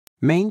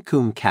Maine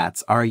Coon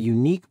cats are a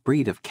unique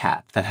breed of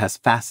cat that has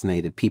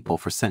fascinated people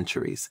for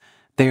centuries.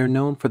 They are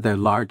known for their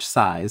large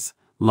size,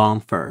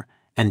 long fur,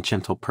 and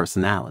gentle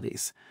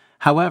personalities.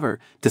 However,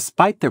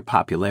 despite their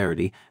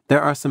popularity,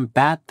 there are some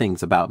bad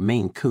things about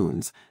Maine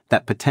Coons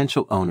that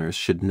potential owners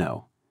should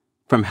know.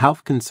 From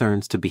health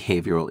concerns to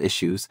behavioral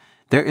issues,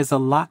 there is a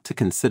lot to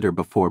consider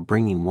before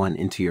bringing one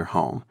into your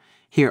home.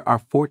 Here are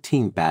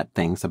 14 bad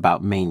things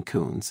about Maine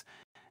Coons.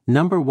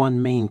 Number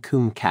 1. Maine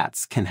Coon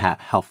cats can have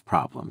health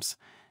problems.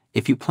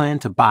 If you plan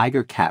to buy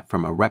your cat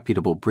from a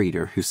reputable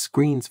breeder who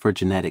screens for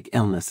genetic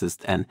illnesses,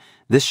 then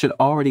this should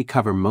already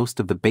cover most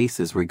of the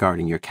bases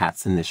regarding your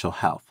cat's initial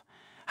health.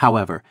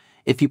 However,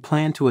 if you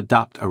plan to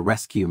adopt a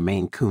rescue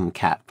Maine Coon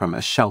cat from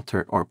a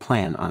shelter or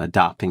plan on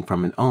adopting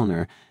from an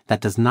owner that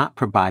does not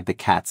provide the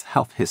cat's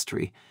health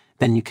history,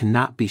 then you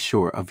cannot be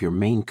sure of your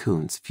Maine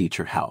Coon's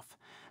future health.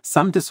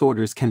 Some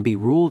disorders can be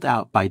ruled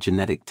out by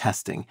genetic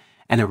testing,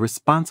 and a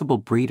responsible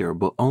breeder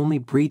will only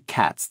breed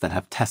cats that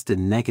have tested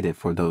negative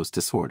for those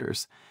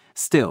disorders.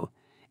 Still,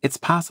 it's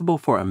possible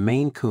for a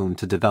Maine Coon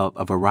to develop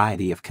a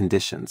variety of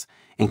conditions,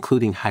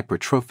 including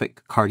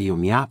hypertrophic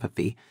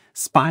cardiomyopathy,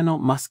 spinal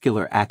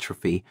muscular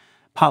atrophy,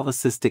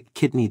 polycystic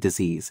kidney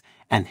disease,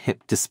 and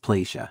hip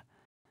dysplasia.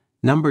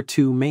 Number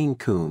 2. Maine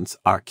Coons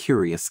are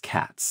curious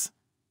cats.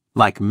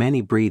 Like many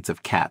breeds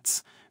of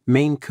cats,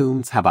 Maine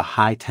Coons have a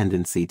high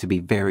tendency to be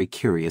very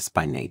curious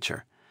by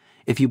nature.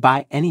 If you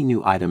buy any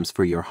new items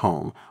for your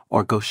home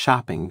or go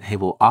shopping, they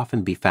will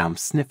often be found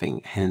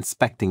sniffing and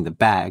inspecting the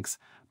bags,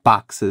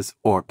 boxes,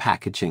 or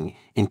packaging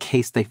in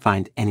case they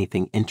find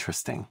anything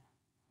interesting.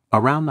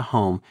 Around the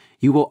home,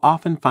 you will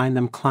often find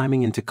them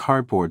climbing into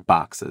cardboard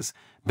boxes,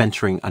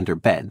 venturing under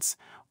beds,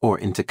 or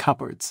into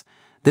cupboards.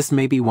 This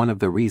may be one of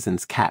the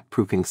reasons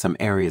cat-proofing some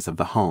areas of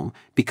the home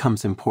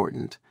becomes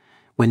important.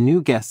 When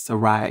new guests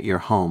arrive at your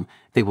home,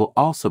 they will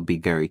also be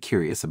very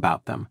curious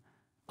about them.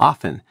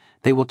 Often,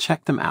 they will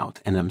check them out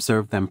and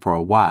observe them for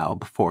a while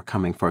before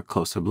coming for a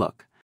closer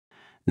look.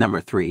 Number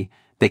 3.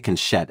 They can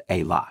shed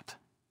a lot.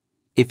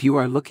 If you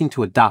are looking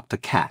to adopt a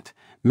cat,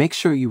 make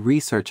sure you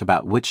research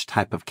about which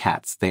type of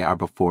cats they are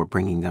before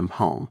bringing them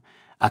home.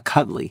 A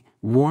cuddly,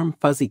 warm,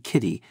 fuzzy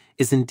kitty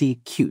is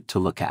indeed cute to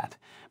look at,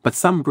 but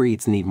some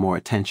breeds need more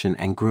attention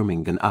and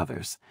grooming than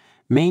others.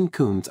 Maine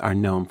Coons are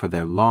known for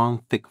their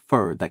long, thick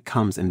fur that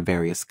comes in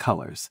various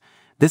colors.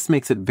 This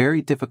makes it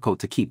very difficult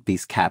to keep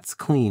these cats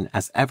clean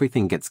as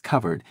everything gets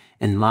covered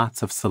in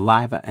lots of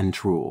saliva and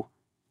drool.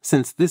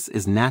 Since this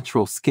is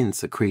natural skin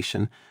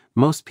secretion,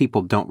 most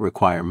people don't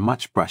require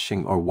much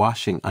brushing or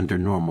washing under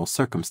normal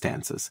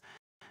circumstances.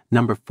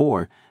 Number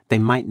 4. They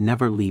might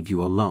never leave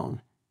you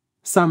alone.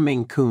 Some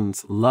Maine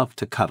Coons love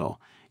to cuddle.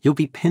 You'll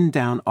be pinned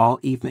down all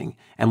evening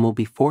and will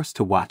be forced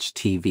to watch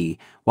TV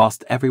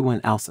whilst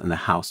everyone else in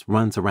the house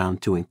runs around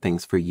doing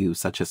things for you,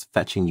 such as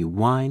fetching you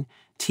wine,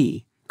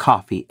 tea,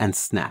 coffee, and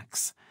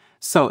snacks.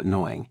 So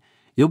annoying.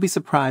 You'll be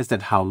surprised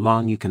at how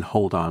long you can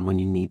hold on when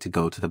you need to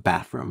go to the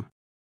bathroom.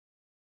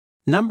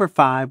 Number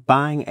 5.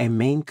 Buying a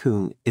Maine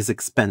Coon is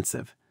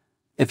expensive.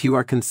 If you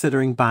are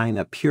considering buying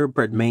a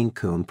purebred Maine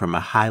Coon from a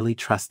highly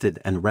trusted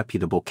and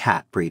reputable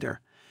cat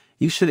breeder,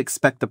 you should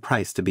expect the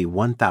price to be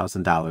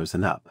 $1,000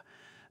 and up.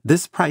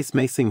 This price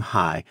may seem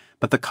high,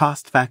 but the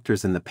cost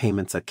factors in the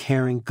payments a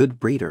caring, good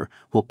breeder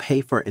will pay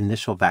for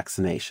initial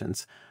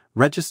vaccinations,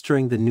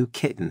 registering the new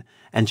kitten,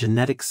 and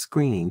genetic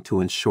screening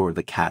to ensure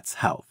the cat's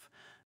health.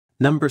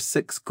 Number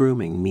 6.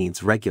 Grooming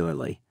needs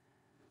regularly.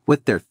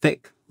 With their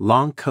thick,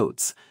 long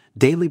coats,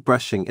 daily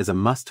brushing is a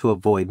must to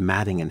avoid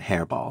matting and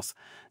hairballs.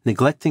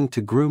 Neglecting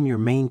to groom your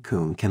Maine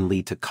Coon can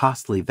lead to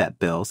costly vet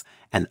bills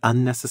and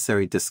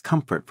unnecessary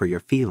discomfort for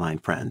your feline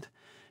friend.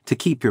 To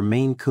keep your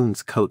Maine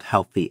Coon's coat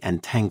healthy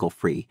and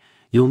tangle-free,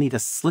 you'll need a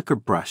slicker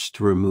brush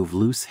to remove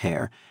loose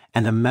hair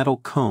and a metal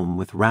comb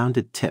with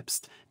rounded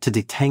tips to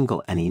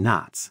detangle any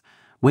knots.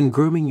 When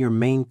grooming your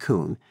Maine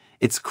Coon,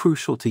 it's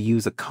crucial to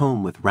use a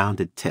comb with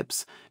rounded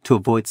tips to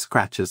avoid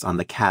scratches on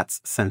the cat's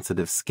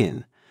sensitive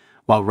skin.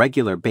 While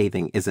regular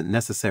bathing isn't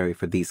necessary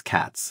for these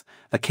cats,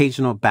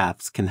 occasional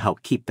baths can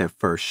help keep their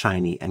fur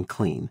shiny and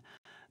clean.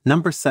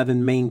 Number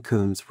 7. Maine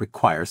Coons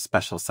require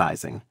special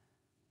sizing.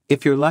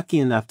 If you're lucky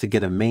enough to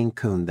get a Maine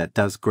Coon that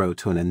does grow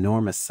to an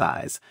enormous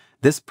size,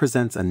 this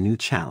presents a new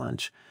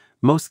challenge.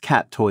 Most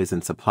cat toys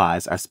and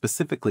supplies are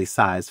specifically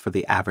sized for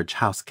the average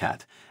house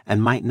cat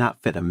and might not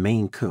fit a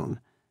Maine Coon.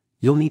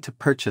 You'll need to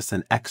purchase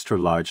an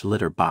extra-large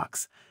litter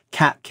box,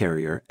 cat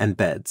carrier, and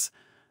beds.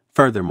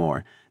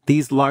 Furthermore,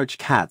 these large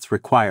cats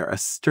require a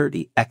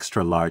sturdy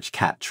extra-large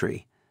cat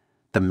tree.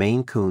 The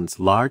Maine Coon's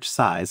large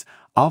size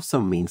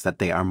also means that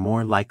they are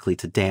more likely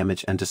to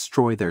damage and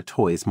destroy their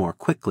toys more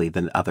quickly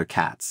than other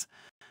cats.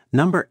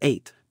 Number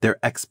 8. They're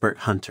expert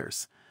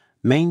hunters.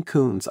 Maine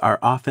Coons are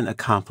often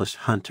accomplished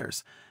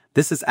hunters.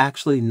 This is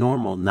actually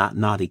normal, not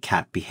naughty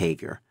cat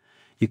behavior.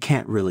 You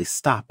can't really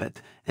stop it,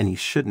 and you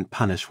shouldn't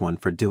punish one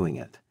for doing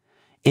it.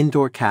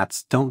 Indoor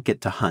cats don't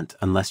get to hunt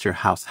unless your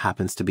house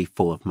happens to be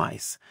full of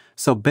mice,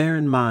 so bear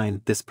in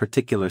mind this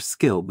particular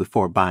skill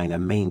before buying a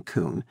Maine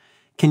Coon.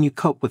 Can you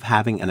cope with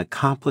having an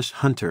accomplished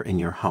hunter in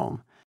your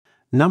home?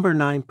 Number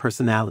 9.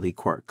 Personality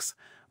quirks.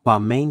 While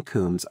Maine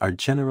Coons are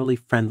generally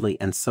friendly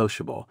and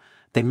sociable,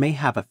 they may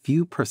have a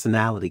few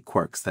personality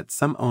quirks that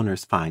some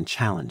owners find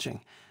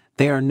challenging.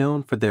 They are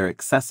known for their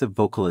excessive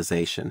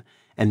vocalization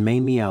and may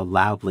meow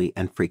loudly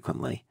and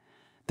frequently.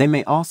 They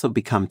may also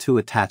become too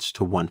attached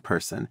to one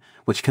person,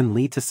 which can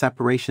lead to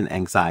separation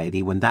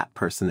anxiety when that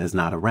person is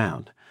not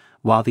around.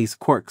 While these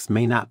quirks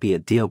may not be a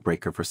deal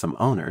breaker for some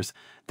owners,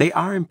 they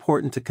are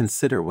important to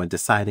consider when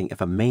deciding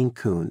if a Maine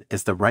Coon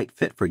is the right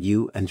fit for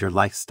you and your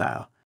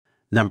lifestyle.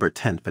 Number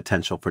 10.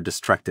 Potential for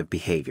destructive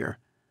behavior.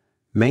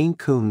 Maine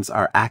Coons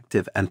are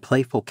active and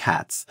playful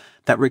cats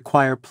that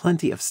require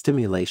plenty of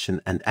stimulation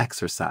and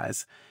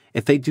exercise.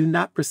 If they do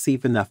not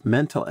receive enough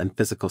mental and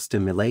physical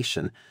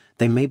stimulation,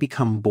 they may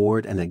become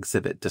bored and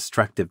exhibit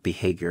destructive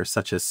behavior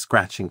such as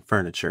scratching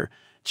furniture,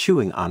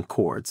 chewing on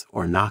cords,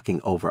 or knocking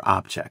over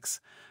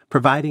objects.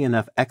 Providing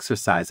enough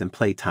exercise and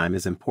playtime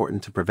is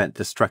important to prevent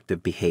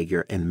destructive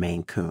behavior in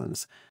Maine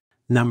Coons.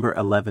 Number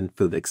 11.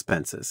 Food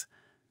expenses.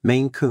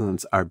 Maine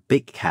Coons are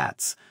big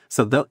cats,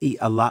 so they'll eat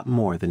a lot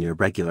more than your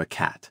regular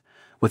cat.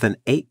 With an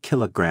 8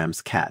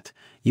 kilograms cat,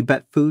 you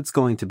bet food's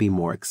going to be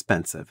more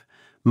expensive.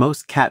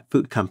 Most cat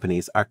food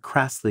companies are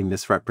crassly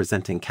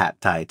misrepresenting cat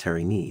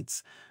dietary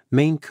needs.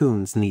 Maine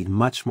Coons need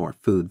much more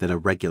food than a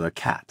regular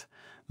cat.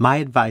 My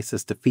advice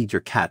is to feed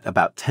your cat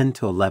about 10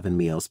 to 11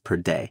 meals per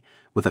day,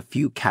 with a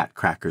few cat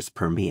crackers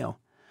per meal.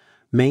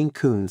 Maine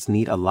Coons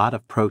need a lot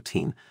of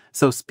protein,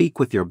 so speak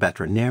with your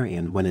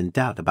veterinarian when in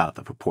doubt about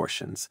the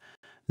proportions.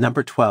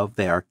 Number 12.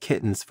 They are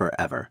kittens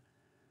forever.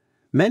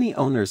 Many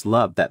owners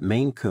love that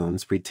Maine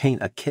Coons retain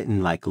a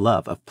kitten-like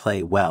love of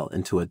play well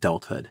into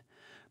adulthood.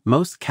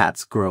 Most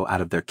cats grow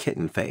out of their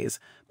kitten phase,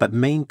 but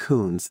Maine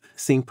Coons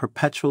seem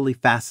perpetually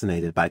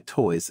fascinated by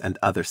toys and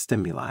other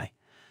stimuli.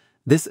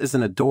 This is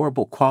an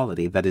adorable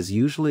quality that is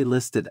usually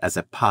listed as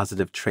a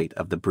positive trait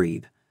of the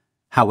breed.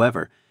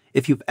 However,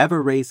 if you've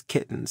ever raised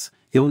kittens,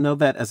 you'll know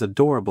that as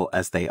adorable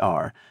as they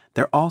are,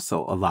 they're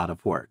also a lot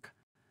of work.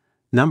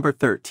 Number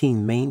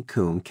 13. Maine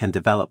Coon can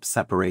develop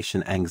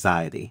separation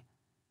anxiety.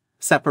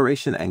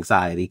 Separation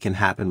anxiety can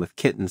happen with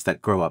kittens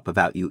that grow up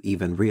without you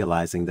even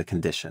realizing the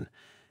condition.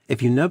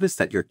 If you notice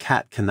that your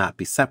cat cannot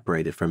be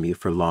separated from you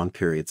for long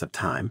periods of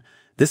time,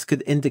 this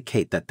could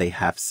indicate that they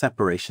have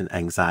separation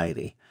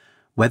anxiety.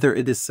 Whether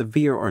it is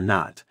severe or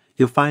not,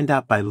 you'll find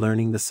out by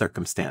learning the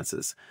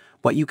circumstances.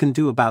 What you can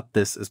do about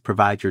this is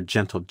provide your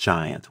gentle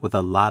giant with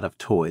a lot of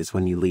toys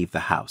when you leave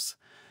the house.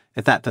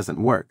 If that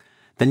doesn't work,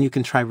 then you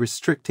can try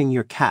restricting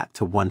your cat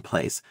to one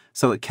place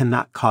so it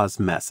cannot cause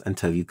mess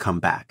until you come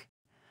back.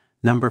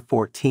 Number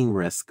 14.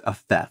 Risk of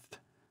theft.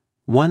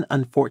 One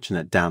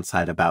unfortunate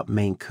downside about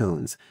Maine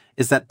Coons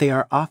is that they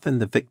are often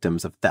the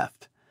victims of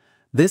theft.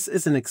 This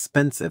is an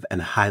expensive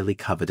and highly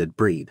coveted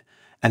breed,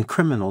 and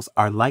criminals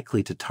are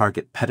likely to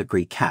target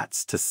pedigree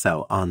cats to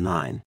sell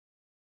online.